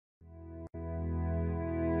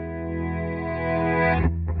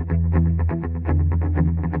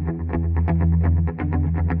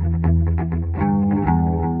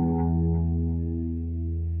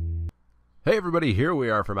Hey everybody, here we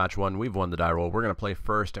are for match 1. We've won the die roll. We're going to play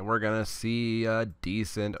first, and we're going to see a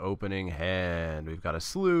decent opening hand. We've got a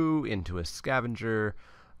slew into a scavenger.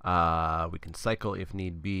 We can cycle if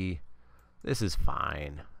need be. This is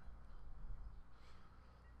fine.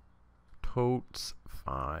 Totes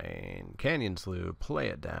fine. Canyon slew, play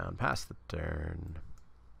it down, pass the turn.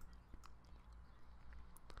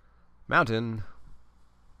 Mountain.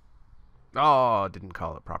 Oh, didn't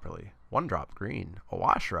call it properly. One drop green.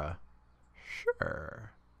 Awashra.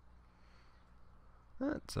 Sure.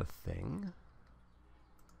 That's a thing.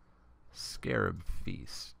 Scarab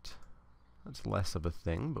Feast. That's less of a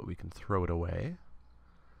thing, but we can throw it away.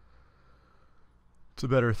 It's a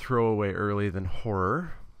better throwaway early than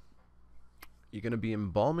horror. You gonna be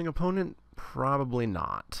embalming opponent? Probably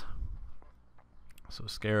not. So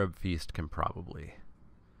Scarab Feast can probably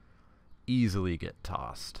easily get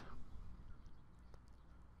tossed.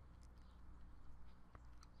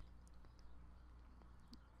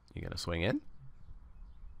 You gonna swing in?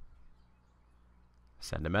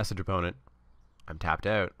 Send a message, opponent. I'm tapped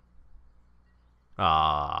out.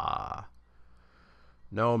 Ah.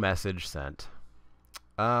 No message sent.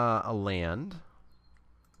 A land.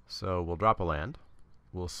 So we'll drop a land.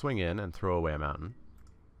 We'll swing in and throw away a mountain.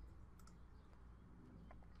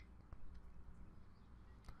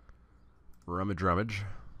 Rummage, rummage.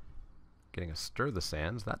 Getting a Stir the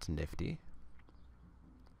Sands. That's nifty.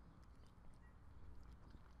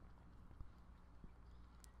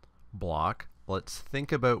 Block. Let's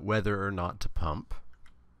think about whether or not to pump.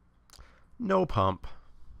 No pump.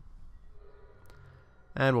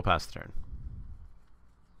 And we'll pass the turn.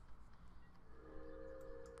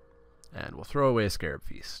 And we'll throw away a Scarab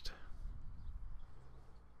Feast.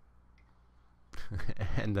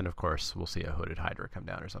 And then, of course, we'll see a Hooded Hydra come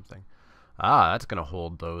down or something. Ah, that's going to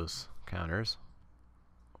hold those counters.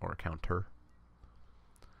 Or counter.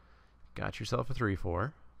 Got yourself a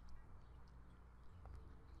 3-4.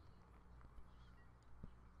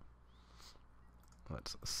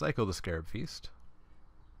 Let's cycle the Scarab Feast.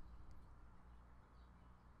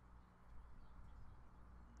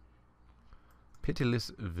 Pitiless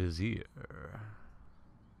Vizier.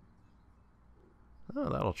 Oh,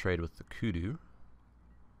 that'll trade with the Kudu.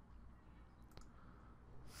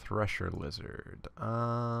 Thresher Lizard.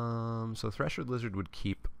 So Thresher Lizard would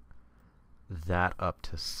keep that up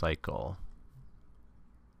to cycle.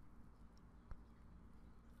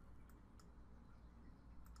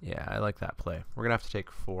 Yeah, I like that play. We're going to have to take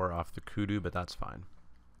 4 off the Kudu, but that's fine.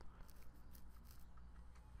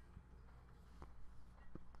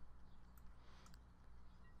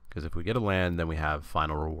 Because if we get a land, then we have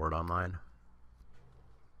final reward online.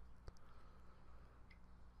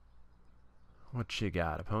 What you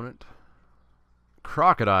got, opponent?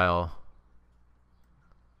 Crocodile.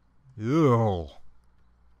 Ew.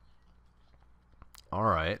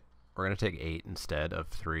 Alright. We're going to take 8 instead of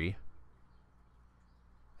 3.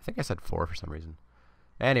 I think I said 4 for some reason.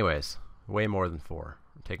 Anyways, way more than 4.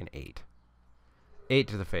 I'm taking 8. 8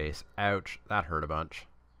 to the face. Ouch. That hurt a bunch.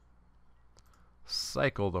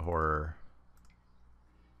 Cycle the horror.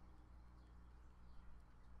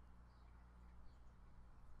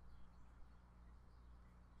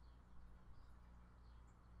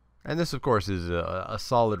 And this, of course, is a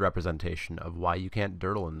solid representation of why you can't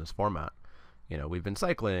dirtle in this format. You know, we've been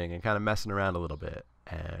cycling and kind of messing around a little bit,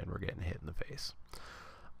 and we're getting hit in the face.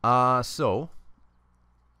 So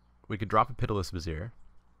we could drop a Pitiless Vizier.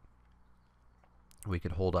 We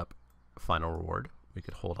could hold up Final Reward. We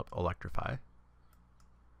could hold up Electrify.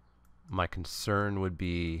 My concern would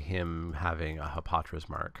be him having a Hapatra's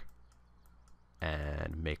Mark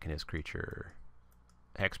and making his creature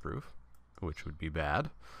hexproof, which would be bad.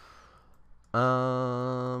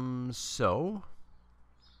 So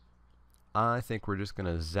I think we're just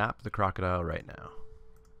gonna zap the crocodile right now.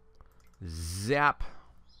 Zap.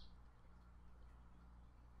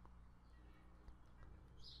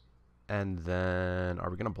 And then, are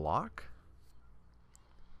we going to block?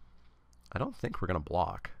 I don't think we're going to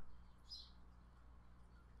block.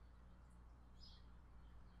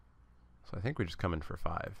 So I think we just come in for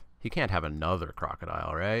 5. He can't have another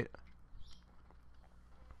crocodile, right?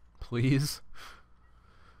 Please?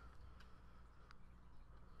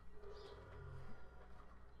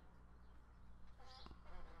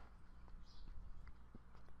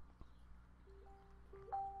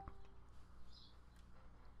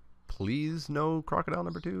 Please, no crocodile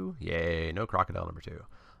number 2. Yay, no crocodile number 2.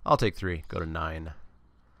 I'll take 3. Go to 9.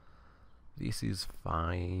 VC's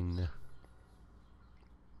fine.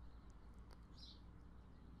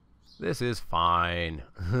 This is fine.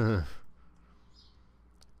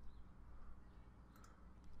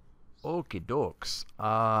 Okie dokes.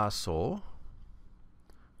 So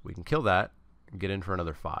We can kill that and get in for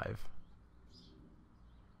another 5.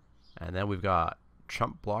 And then we've got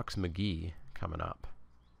Chump Blocks McGee coming up.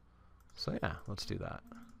 So yeah, let's do that.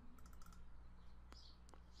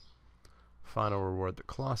 Final reward the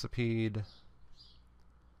Colossipede.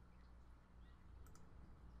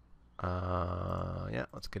 Yeah,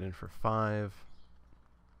 let's get in for 5.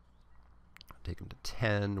 Take him to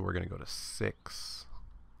 10. We're going to go to 6.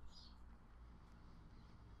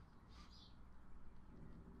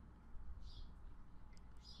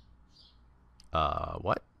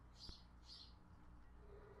 What?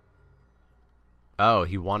 Oh,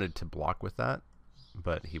 he wanted to block with that,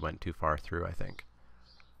 but he went too far through, I think.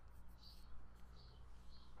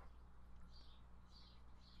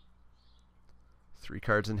 Three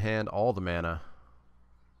cards in hand, all the mana.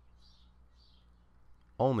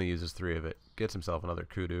 Only uses 3 of it. Gets himself another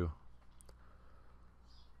Kudu.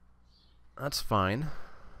 That's fine.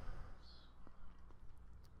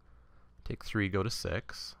 Take 3, go to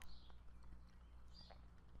 6.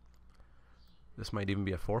 This might even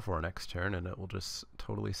be a 4/4 next turn, and it will just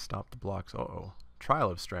totally stop the blocks. Uh-oh. Trial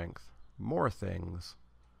of Strength. More things.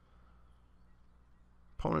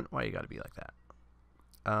 Opponent, why you gotta be like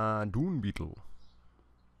that? Dune Beetle.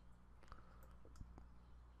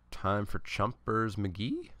 Time for Chumpers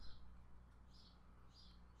McGee?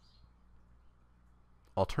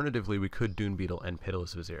 Alternatively, we could Dune Beetle and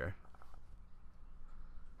Pitiless Vizier,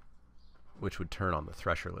 which would turn on the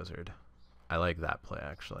Thresher Lizard. I like that play,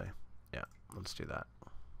 actually. Yeah, let's do that.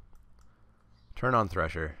 Turn on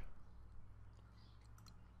Thresher.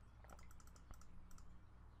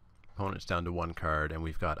 Opponent's down to 1 card, and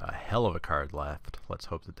we've got a hell of a card left. Let's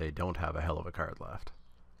hope that they don't have a hell of a card left.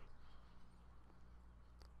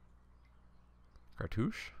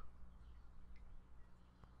 Cartouche?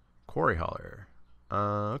 Quarry Hauler.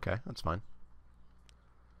 Okay, that's fine.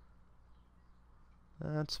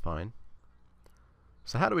 That's fine.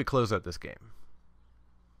 So how do we close out this game?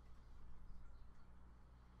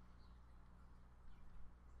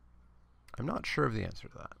 I'm not sure of the answer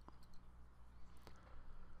to that.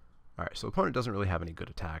 Alright, so opponent doesn't really have any good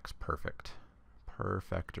attacks. Perfect.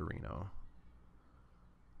 Perfectorino.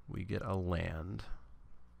 We get a land.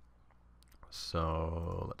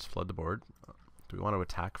 So let's flood the board. Do we want to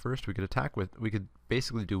attack first? We could attack with... We could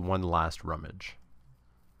basically do one last rummage.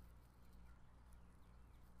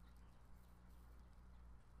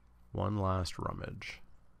 One last rummage.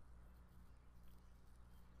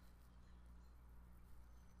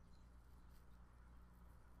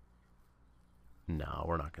 No,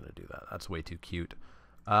 we're not going to do that. That's way too cute.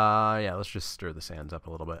 Yeah, let's just stir the sands up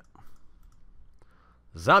a little bit.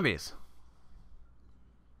 Zombies!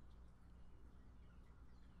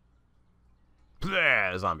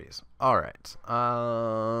 Bleh, zombies. Alright.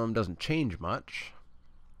 Doesn't change much.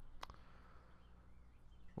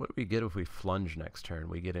 What do we get if we flunge next turn?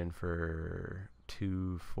 We get in for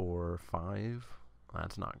 2, 4, 5.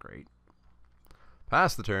 That's not great.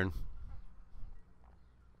 Pass the turn.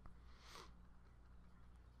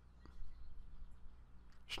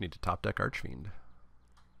 Just need to top deck Archfiend.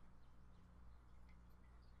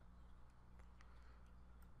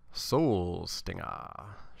 Soul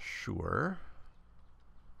Stinger. Sure.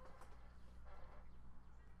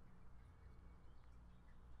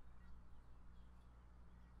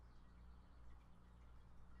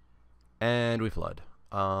 And we flood.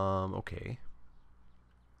 Okay.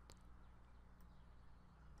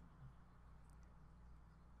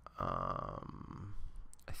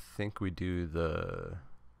 I think we do the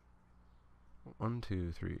 1,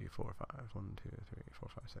 2, 3, 4, 5. 1, 2, 3, 4,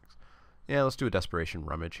 5, 6. Yeah, let's do a Desperation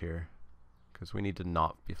Rummage here, because we need to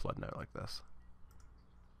not be flooding out like this.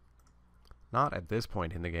 Not at this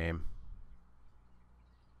point in the game.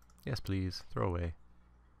 Yes, please. Throw away.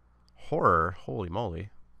 Horror. Holy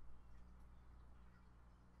moly.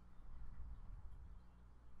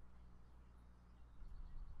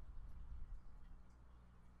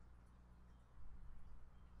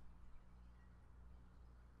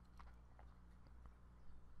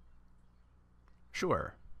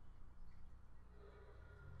 Sure.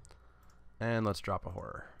 And let's drop a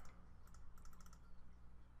horror.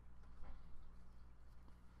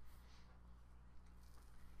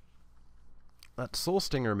 That Soul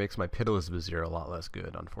Stinger makes my Pitiless Vizier a lot less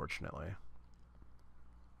good, unfortunately.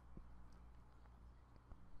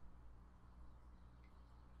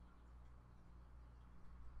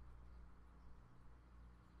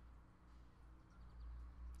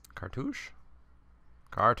 Cartouche?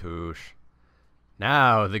 Cartouche.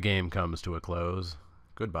 Now the game comes to a close.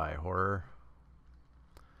 Goodbye, horror.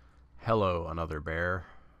 Hello, another bear.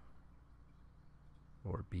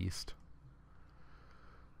 Or beast.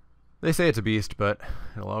 They say it's a beast, but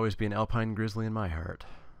it'll always be an alpine grizzly in my heart.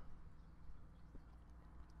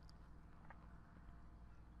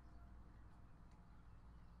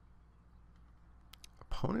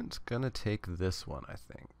 Opponent's gonna take this one, I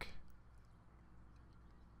think.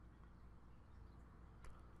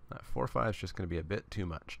 That 4-5 is just gonna be a bit too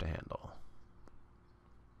much to handle.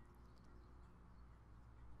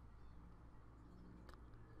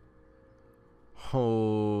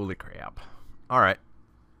 Holy crap. Alright.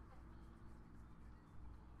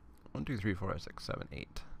 1, 2, 3, 4, 5, 6, 7,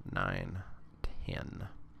 8, 9, 10.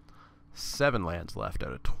 7 lands left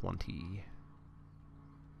out of 20.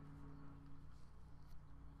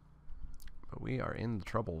 But we are in the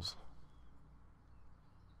troubles.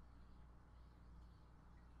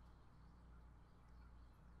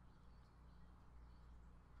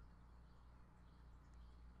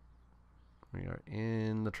 We are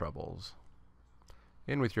in the troubles.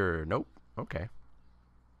 In with your... Nope. Okay.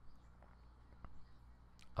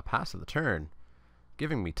 A pass of the turn.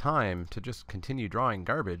 Giving me time to just continue drawing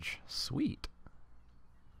garbage. Sweet.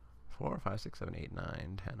 4, 5, 6, 7, 8,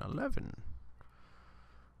 9, 10, 11.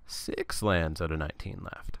 6 lands out of 19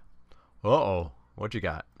 left. Uh-oh. What you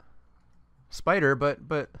got? Spider, but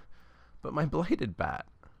my Blighted Bat.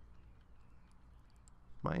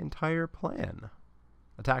 My entire plan.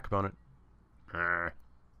 Attack opponent.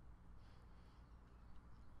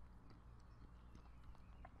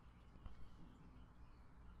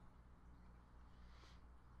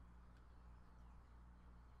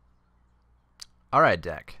 Alright,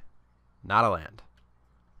 deck. Not a land.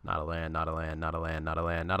 Not a land, not a land, not a land, not a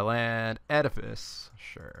land, not a land. Edifice.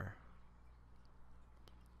 Sure.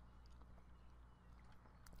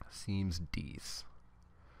 Seems decent.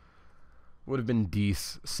 Would have been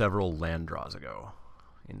decent several land draws ago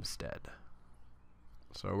instead.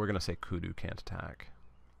 So we're going to say Kudu can't attack.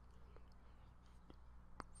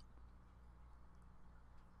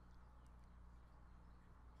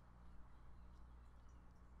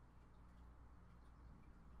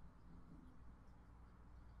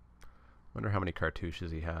 Wonder how many cartouches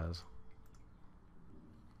he has.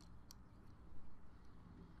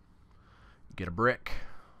 Get a brick.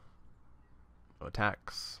 No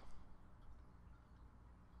attacks.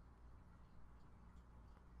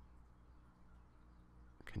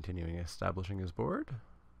 Continuing establishing his board.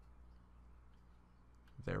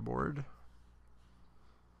 Their board.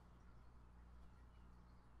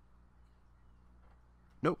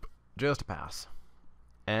 Nope. Just a pass.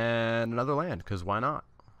 And another land, because why not?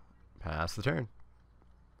 Pass the turn.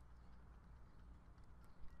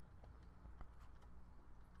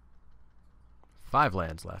 Five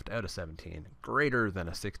lands left out of 17. Greater than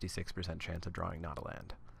a 66% chance of drawing not a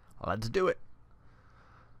land. Let's do it.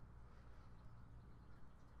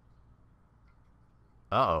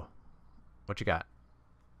 Uh-oh. What you got?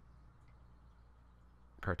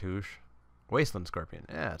 Cartouche. Wasteland Scorpion.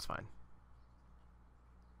 Yeah, that's fine.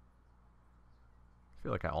 I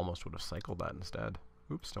feel like I almost would have cycled that instead.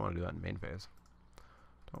 Oops, don't want to do that in main phase.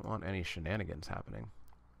 Don't want any shenanigans happening.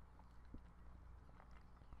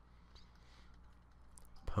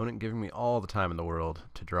 Opponent giving me all the time in the world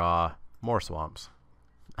to draw more swamps.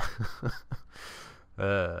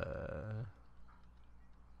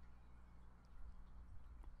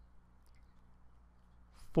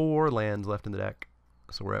 4 lands left in the deck.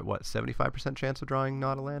 So we're at, what, 75% chance of drawing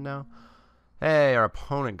not a land now? Hey, our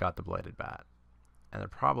opponent got the Blighted Bat. And they're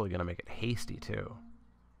probably going to make it hasty, too.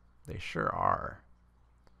 They sure are.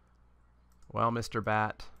 Well, Mr.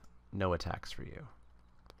 Bat, no attacks for you.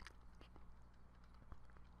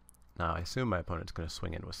 Now, I assume my opponent's going to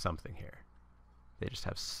swing in with something here. They just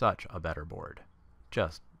have such a better board.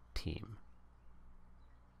 Just team.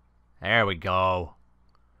 There we go.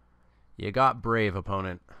 You got brave,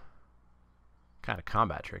 opponent. What kind of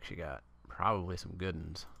combat tricks you got? Probably some good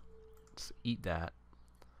ones. Let's eat that.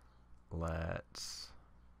 Let's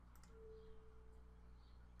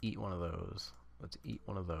eat one of those. Let's eat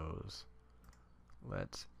one of those.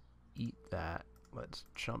 Let's eat that. Let's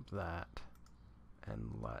chump that. And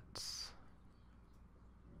let's...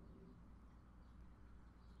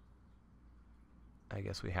 I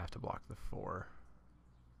guess we have to block the 4.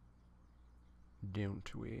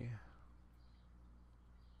 Don't we?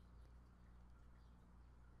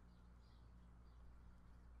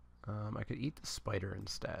 I could eat the spider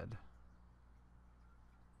instead.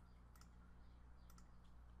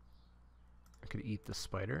 I could eat the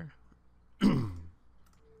spider. No,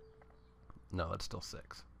 that's still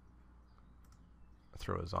 6.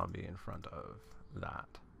 Throw a zombie in front of that.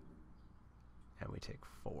 And we take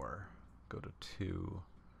 4. Go to 2.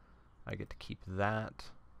 I get to keep that.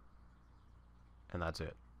 And that's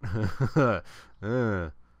it.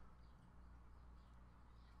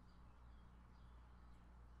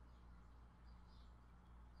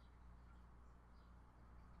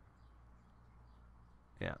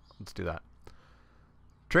 Yeah, let's do that.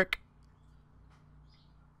 Trick.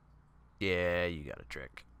 Yeah, you got a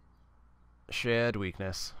trick. Shed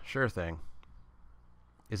weakness. Sure thing.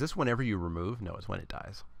 Is this whenever you remove? No, it's when it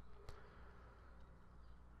dies.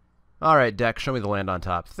 Alright, deck, show me the land on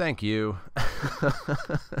top. Thank you.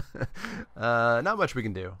 Not much we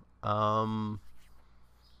can do.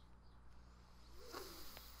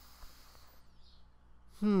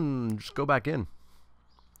 Just go back in.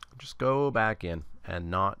 Just go back in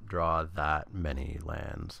and not draw that many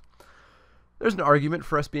lands. There's an argument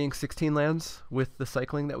for us being 16 lands with the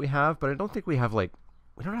cycling that we have, but I don't think we have, like,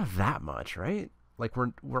 we don't have that much, right? Like,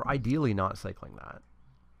 we're ideally not cycling that.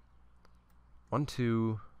 1,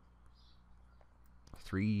 2,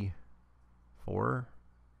 3, 4.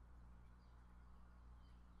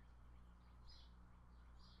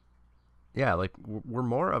 Yeah, like, we're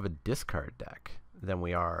more of a discard deck than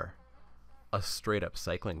we are a straight up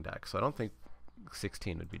cycling deck. So I don't think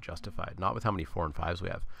 16 would be justified. Not with how many 4 and 5s we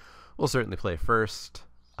have. We'll certainly play first.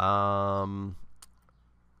 3-drop,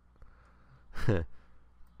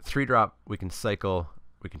 we can cycle.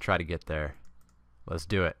 We can try to get there. Let's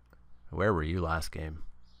do it. Where were you last game?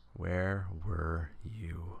 Where were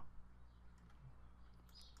you?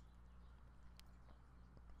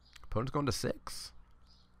 Opponent's going to 6.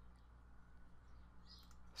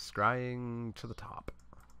 Scrying to the top.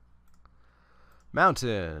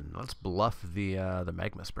 Mountain. Let's bluff the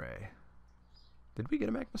magma spray. Did we get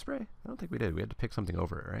a magma spray? I don't think we did. We had to pick something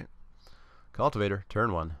over it, right? Cultivator,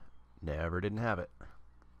 turn 1. Never didn't have it.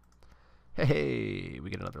 Hey, we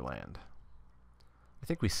get another land. I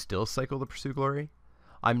think we still cycle the Pursue Glory.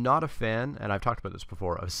 I'm not a fan, and I've talked about this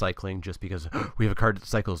before, of cycling just because we have a card that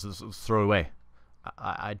cycles, let's throw it away.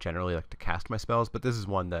 I generally like to cast my spells, but this is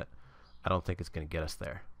one that I don't think is going to get us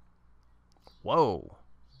there. Whoa.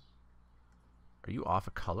 Are you off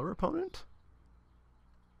a color, opponent?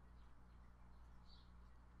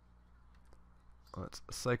 Let's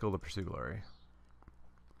cycle the Pursue Glory.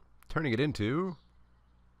 Turning it into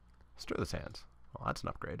Stir the Sands. Well, that's an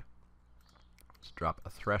upgrade. Let's drop a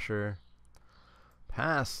Thresher.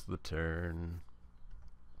 Pass the turn.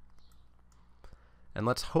 And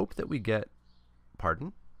let's hope that we get...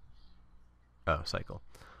 Pardon? Oh, cycle.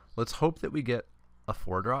 Let's hope that we get a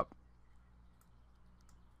 4-drop.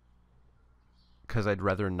 Because I'd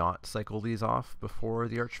rather not cycle these off before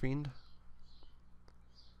the Archfiend.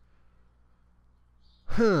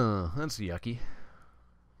 Huh, that's yucky.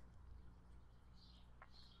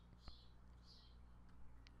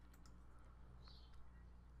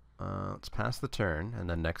 Let's pass the turn, and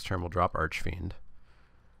then next turn we'll drop Archfiend.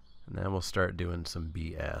 And then we'll start doing some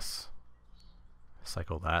BS.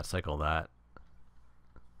 Cycle that, cycle that.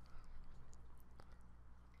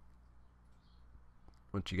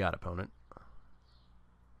 What you got, opponent?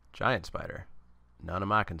 Giant Spider. None of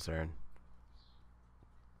my concern.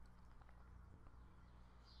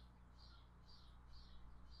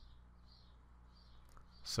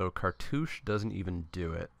 So Cartouche doesn't even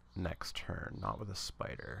do it next turn, not with a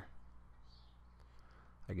spider.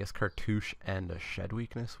 I guess Cartouche and a Shed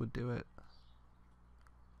Weakness would do it.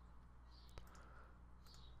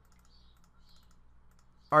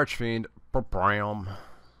 Archfiend. Bam.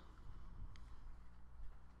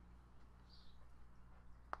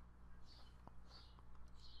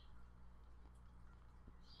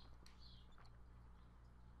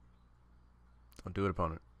 Don't do it,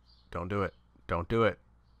 opponent. Don't do it. Don't do it.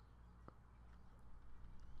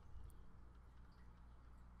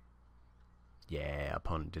 Yeah,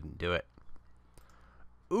 opponent didn't do it.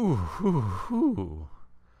 Ooh, ooh, ooh.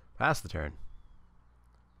 Pass the turn.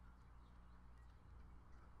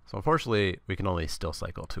 So unfortunately, we can only still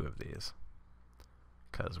cycle 2 of these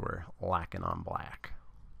because we're lacking on black.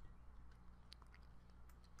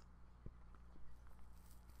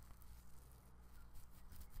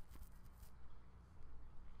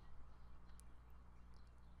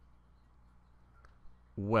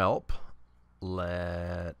 Welp,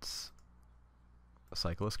 let's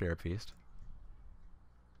cycle a Scarab Feast.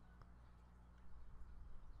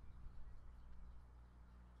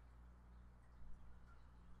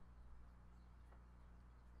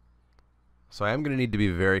 So I am going to need to be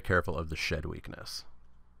very careful of the Shed Weakness.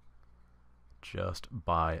 Just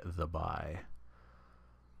by the by.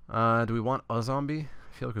 Do we want a zombie?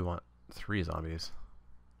 I feel like we want 3 zombies.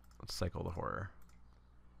 Let's cycle the Horror.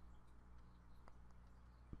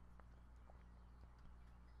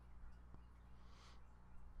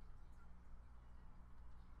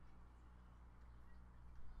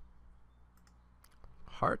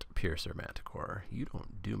 Heart Piercer Manticore. You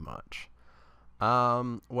don't do much.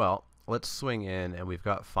 Well, let's swing in, and we've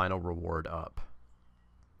got Final Reward up.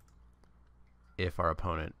 if our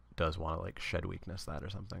opponent does want to like shed weakness that or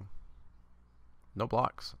something. No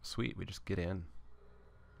blocks. Sweet. We just get in.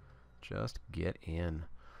 Just get in.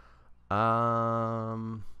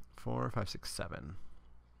 4, 5, 6, 7.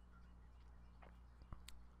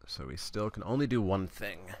 So we still can only do one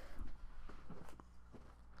thing.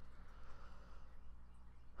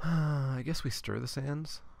 I guess we stir the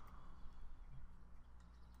sands.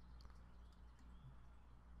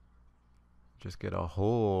 Just get a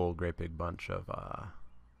whole great big bunch of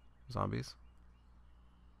zombies.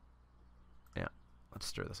 Yeah, let's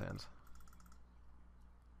stir the sands.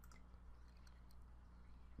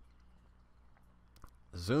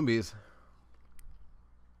 Zombies.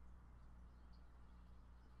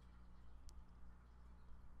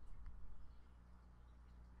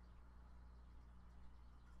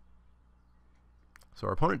 So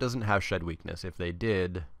our opponent doesn't have shed weakness. If they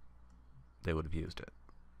did, they would have used it.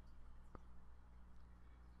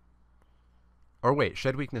 Or wait,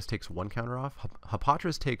 shed weakness takes 1 counter off?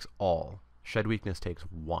 Hippotra's takes all. Shed weakness takes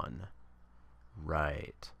 1.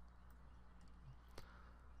 Right.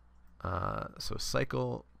 So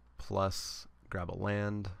cycle plus grab a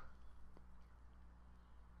land.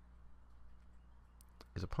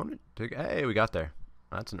 Is opponent... Hey, we got there.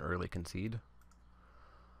 That's an early concede.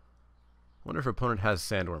 Wonder if opponent has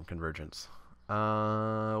Sandworm Convergence.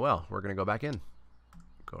 Well, we're going to go back in.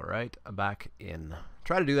 Go right back in.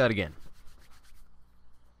 Try to do that again.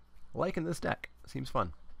 Liking this deck. Seems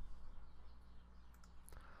fun.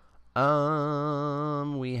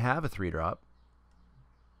 We have a 3-drop.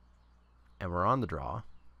 And we're on the draw.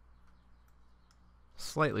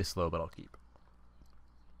 Slightly slow, but I'll keep.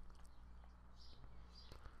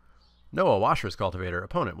 No, a Washer's Cultivator.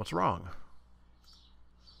 Opponent, what's wrong?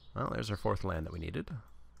 Well, there's our 4th land that we needed.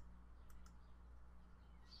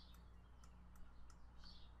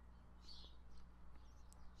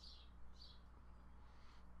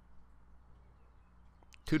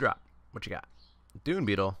 Two drop. What you got? Dune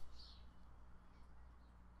Beetle.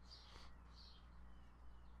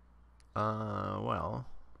 Well.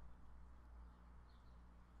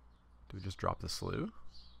 Do we just drop the slew?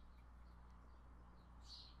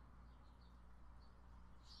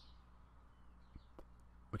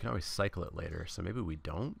 We can always cycle it later, so maybe we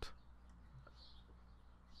don't.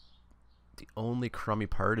 The only crummy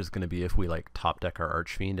part is going to be if we like top deck our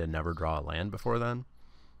Archfiend and never draw a land before then.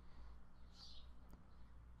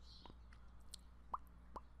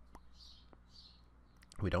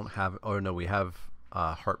 We don't have, oh no, we have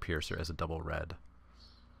Heart Piercer as a double red.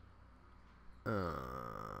 I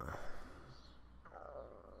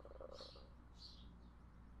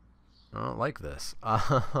don't like this.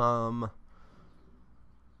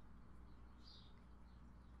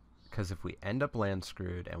 Because if we end up land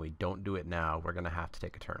screwed and we don't do it now, we're going to have to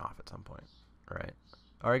take a turn off at some point, right?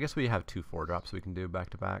 Or I guess we have 2 4-drops we can do back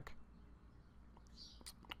to back.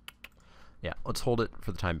 Yeah, let's hold it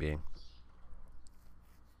for the time being.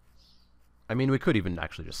 I mean, we could even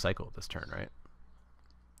actually just cycle this turn, right?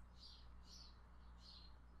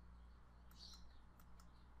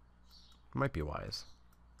 Might be wise.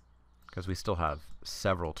 Because we still have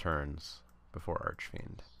several turns before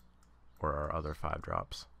Archfiend. Or our other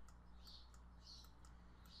 5-drops.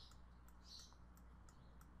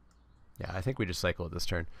 Yeah, I think we just cycle it this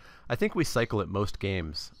turn. I think we cycle it most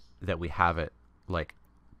games that we have it, like,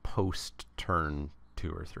 post-turn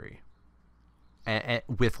 2 or 3.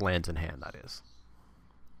 With lands in hand, that is.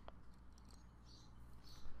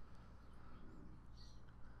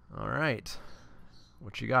 Alright.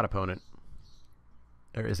 What you got, opponent?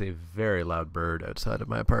 There is a very loud bird outside of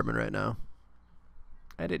my apartment right now.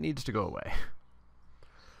 And it needs to go away.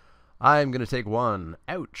 I'm going to take 1.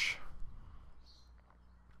 Ouch.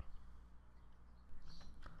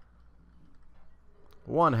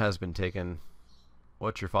 One has been taken.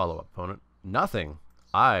 What's your follow-up, opponent? Nothing.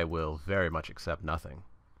 I will very much accept nothing.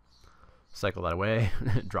 Cycle that away.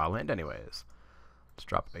 Draw land anyways. Let's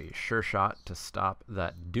drop a Sure Shot to stop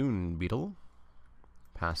that Dune Beetle.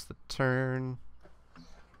 Pass the turn.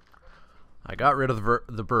 I got rid of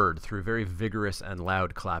the bird through very vigorous and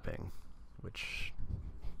loud clapping, which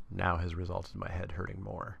now has resulted in my head hurting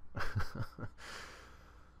more.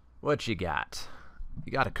 What you got?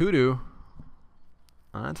 You got a Kudu.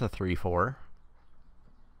 That's a 3/4.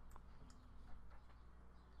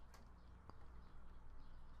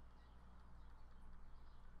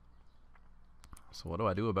 So what do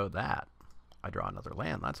I do about that? I draw another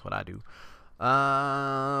land. That's what I do.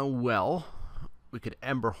 Well, we could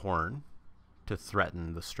Emberhorn to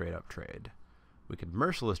threaten the straight-up trade. We could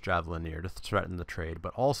Merciless Javelineer to threaten the trade,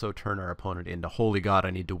 but also turn our opponent into, holy god,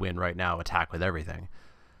 I need to win right now, attack with everything.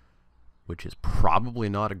 which is probably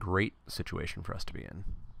not a great situation for us to be in.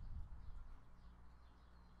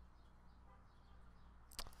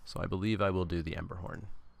 So I believe I will do the Emberhorn.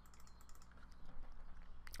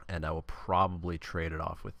 And I will probably trade it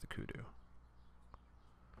off with the Kudu.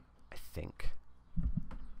 I think.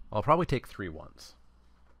 I'll probably take 3 once.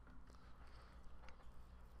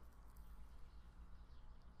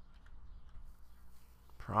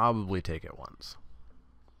 Probably take it once.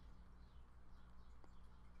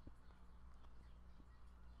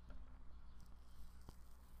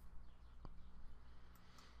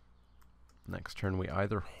 Next turn we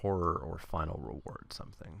either horror or final reward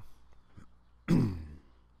something. I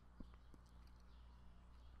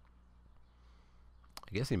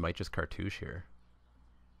guess he might just cartouche here.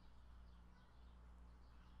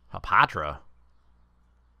 Hapatra.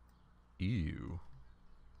 Ew.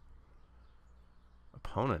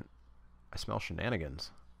 Opponent. I smell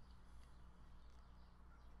shenanigans.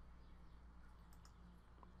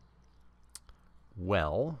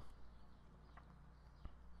 Well,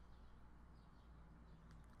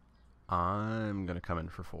 I'm going to come in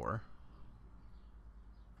for 4.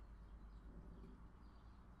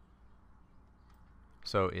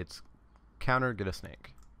 So it's counter, get a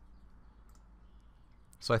snake.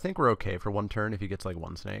 So I think we're okay for 1 turn if he gets like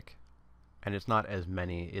 1 snake. And it's not as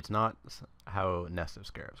many, it's not how Nest of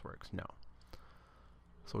Scarabs works, no.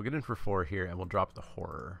 So we'll get in for 4 here and we'll drop the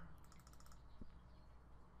horror.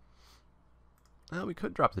 Well, we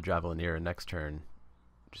could drop the Javelineer and next turn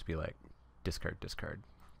just be like discard, discard,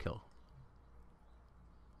 kill.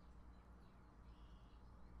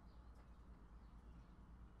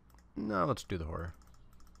 No, let's do the horror.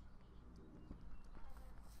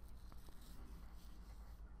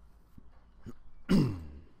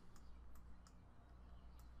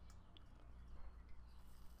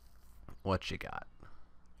 What you got?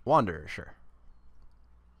 Wanderer, sure.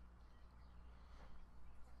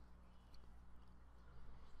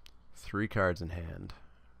 Three cards in hand.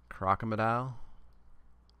 Crocodile,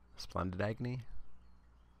 Splendid Agony,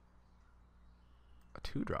 a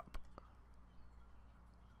 2-drop.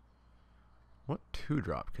 What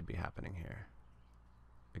 2-drop could be happening here?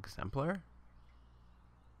 Exemplar?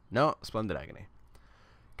 No, Splendid Agony.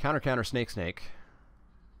 Counter, counter, snake, snake.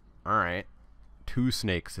 Alright. 2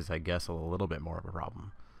 snakes is, I guess, a little bit more of a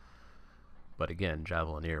problem. But again,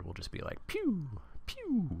 Javelineer will just be like, pew,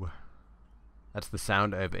 pew. That's the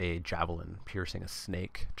sound of a javelin piercing a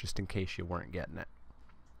snake, just in case you weren't getting it.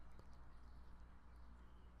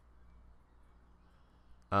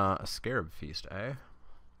 A Scarab Feast, eh?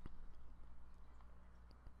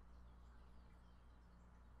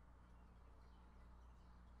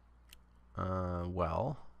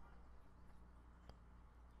 Well.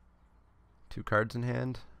 2 cards in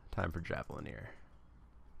hand. Time for Javelineer.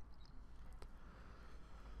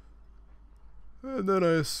 And then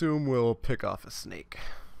I assume we'll pick off a snake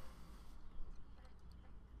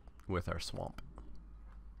with our swamp.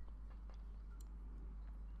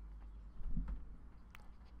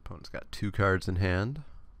 Opponent's got 2 cards in hand.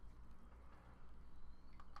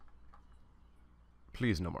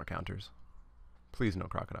 Please no more counters. Please no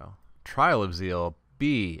crocodile. Trial of Zeal.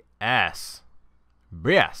 BS.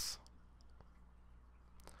 BS.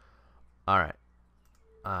 Alright.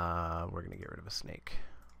 We're going to get rid of a snake.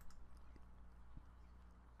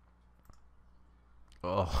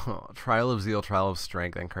 Oh, Trial of Zeal, Trial of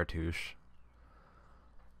Strength, and Cartouche.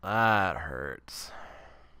 That hurts.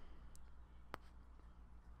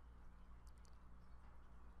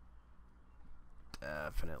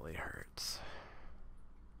 Definitely hurts.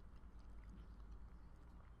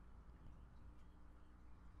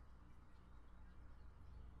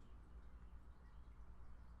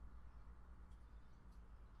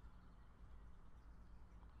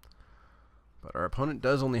 But our opponent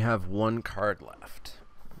does only have 1 card left.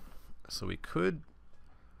 So we could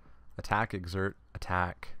attack, exert,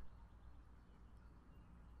 attack.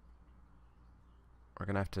 We're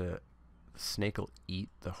going to have to... The snake will eat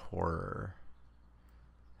the horror.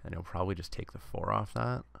 And he'll probably just take the 4 off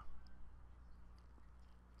that.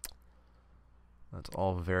 That's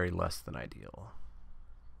all very less than ideal.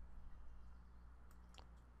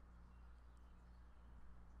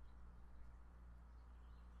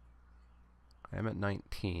 I am at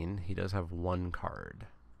 19. He does have 1 card.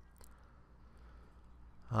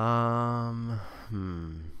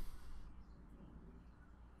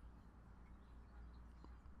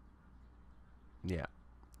 Yeah.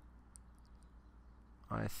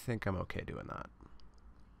 I think I'm okay doing that.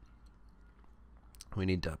 We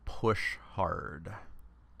need to push hard.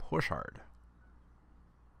 Push hard.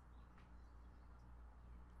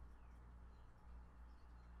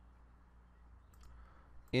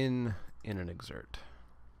 In in an exert.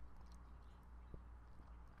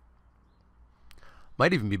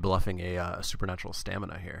 Might even be bluffing a supernatural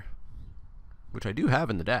stamina here, which I do have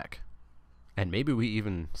in the deck. And maybe we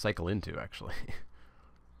even cycle into, actually.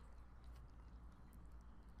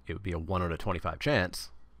 It would be a 1 out of 25 chance.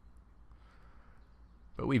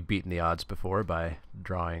 But we've beaten the odds before by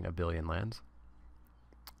drawing a billion lands.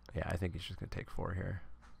 Yeah, I think he's just going to take 4 here.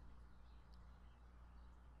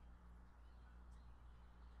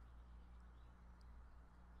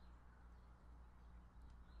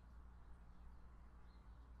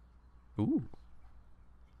 Ooh.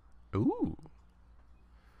 Ooh.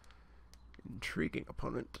 Intriguing,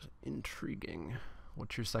 opponent. Intriguing.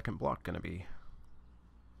 What's your second block going to be?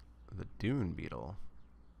 The Dune Beetle.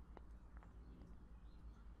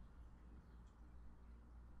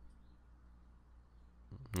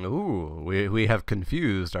 Ooh, we have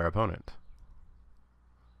confused our opponent.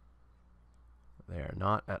 They are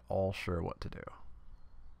not at all sure what to do.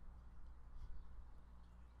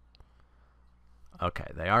 Okay,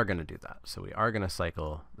 they are going to do that. So we are going to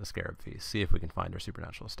cycle the Scarab Feast, see if we can find our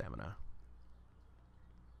supernatural stamina.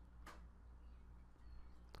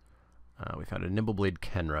 We found a Nimbleblade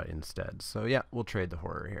Kenra instead. So yeah, we'll trade the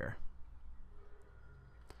Horror here.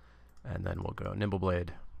 And then we'll go Nimbleblade,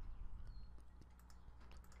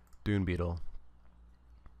 Dune Beetle,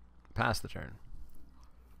 pass the turn.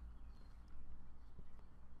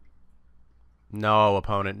 No,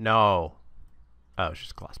 opponent, no. Oh, it's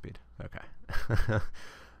just claw speed. Okay. I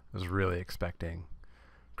was really expecting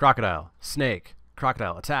Crocodile, Snake,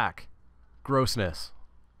 Crocodile, attack, grossness,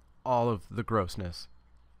 all of the grossness.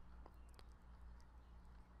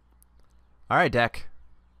 Alright, deck.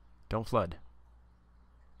 Don't flood.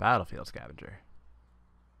 Battlefield Scavenger.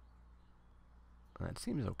 That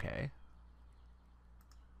seems okay.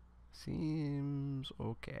 Seems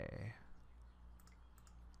okay.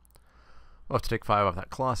 We'll have to take 5 off that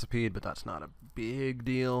Clossipede, but that's not a big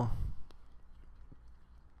deal.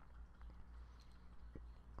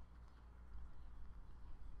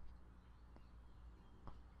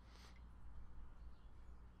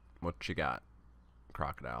 What you got?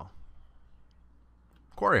 Crocodile.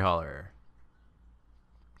 Quarry Hauler.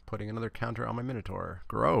 Putting another counter on my Minotaur.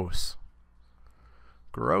 Gross.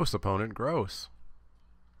 Gross, opponent. Gross.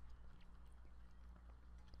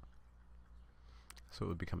 So it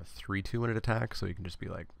would become a 3-2 when it attacks, so you can just be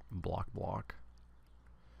like block, block.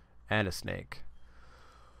 And a snake.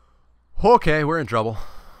 Okay, we're in trouble.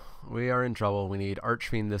 We are in trouble. We need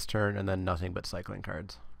Archfiend this turn and then nothing but cycling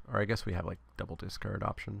cards. Or I guess we have like double discard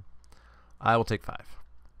option. I will take 5.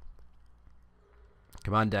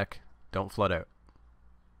 Come on, deck. Don't flood out.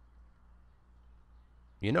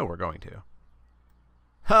 You know we're going to.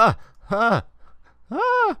 Ha! Ha!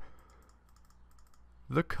 Ha!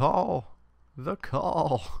 The call. The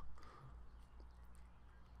call.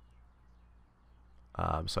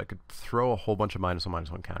 So I could throw a whole bunch of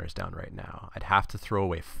 -1/-1 counters down right now. I'd have to throw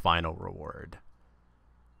away Final Reward.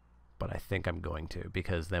 But I think I'm going to,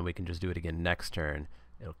 because then we can just do it again next turn.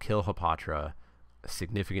 It'll kill Hapatra,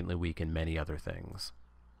 significantly weaken many other things.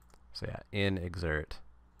 So yeah, in Exert,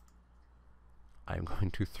 I'm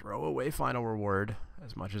going to throw away Final Reward,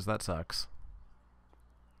 as much as that sucks.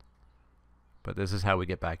 But this is how we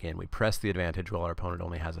get back in. We press the advantage while our opponent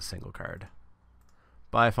only has a single card.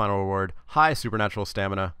 Buy Final Reward. High Supernatural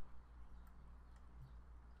Stamina.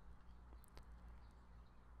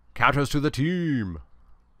 Counters to the team.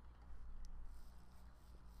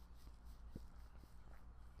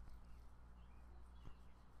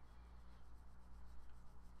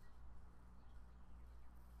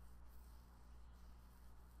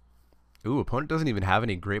 Ooh, opponent doesn't even have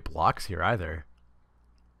any great blocks here either.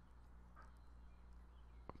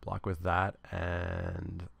 Block with that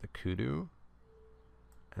and the Kudu.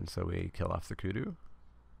 And so we kill off the Kudu.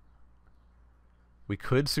 We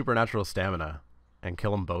could Supernatural Stamina and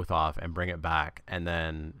kill them both off and bring it back. And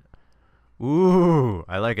then... Ooh,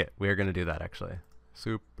 I like it. We are going to do that, actually.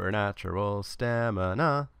 Supernatural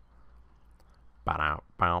Stamina. Bow,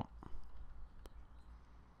 bow.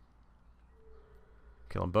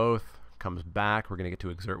 Kill them both. Comes back. We're going to get to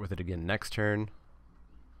Exert with it again next turn.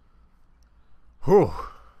 Whew.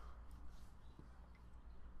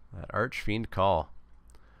 That Archfiend call.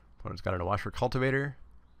 Opponent's got an Awash for Cultivator.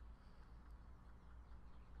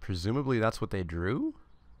 Presumably that's what they drew.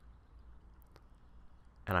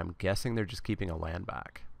 And I'm guessing they're just keeping a land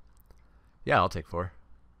back. Yeah, I'll take 4.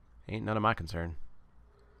 Ain't none of my concern.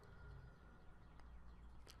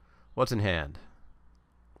 What's in hand?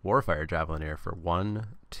 Warfire Javelineer for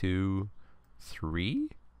 1, 2, 3.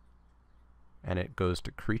 And it goes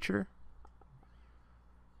to creature.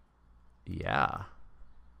 Yeah.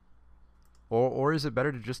 Or is it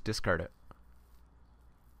better to just discard it?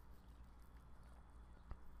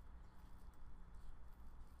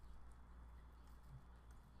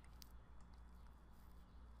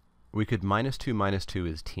 We could -2/-2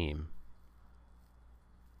 is team.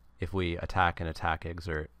 If we attack and attack,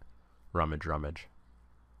 exert, rummage, rummage.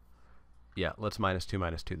 Yeah, let's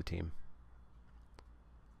 -2/-2 the team.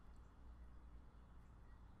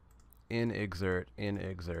 In, exert, in,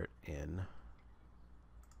 exert, in.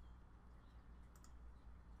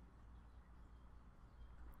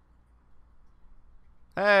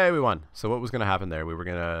 Hey, we won. So what was going to happen there? We were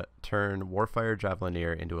going to turn Warfire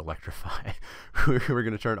Javelineer into Electrify. We were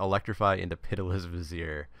going to turn Electrify into Pitiless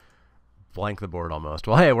Vizier. Blank the board almost.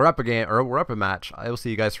 Well, hey, we're up a game, or we're up a match. I will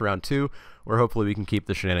see you guys for round 2, where hopefully we can keep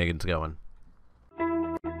the shenanigans going.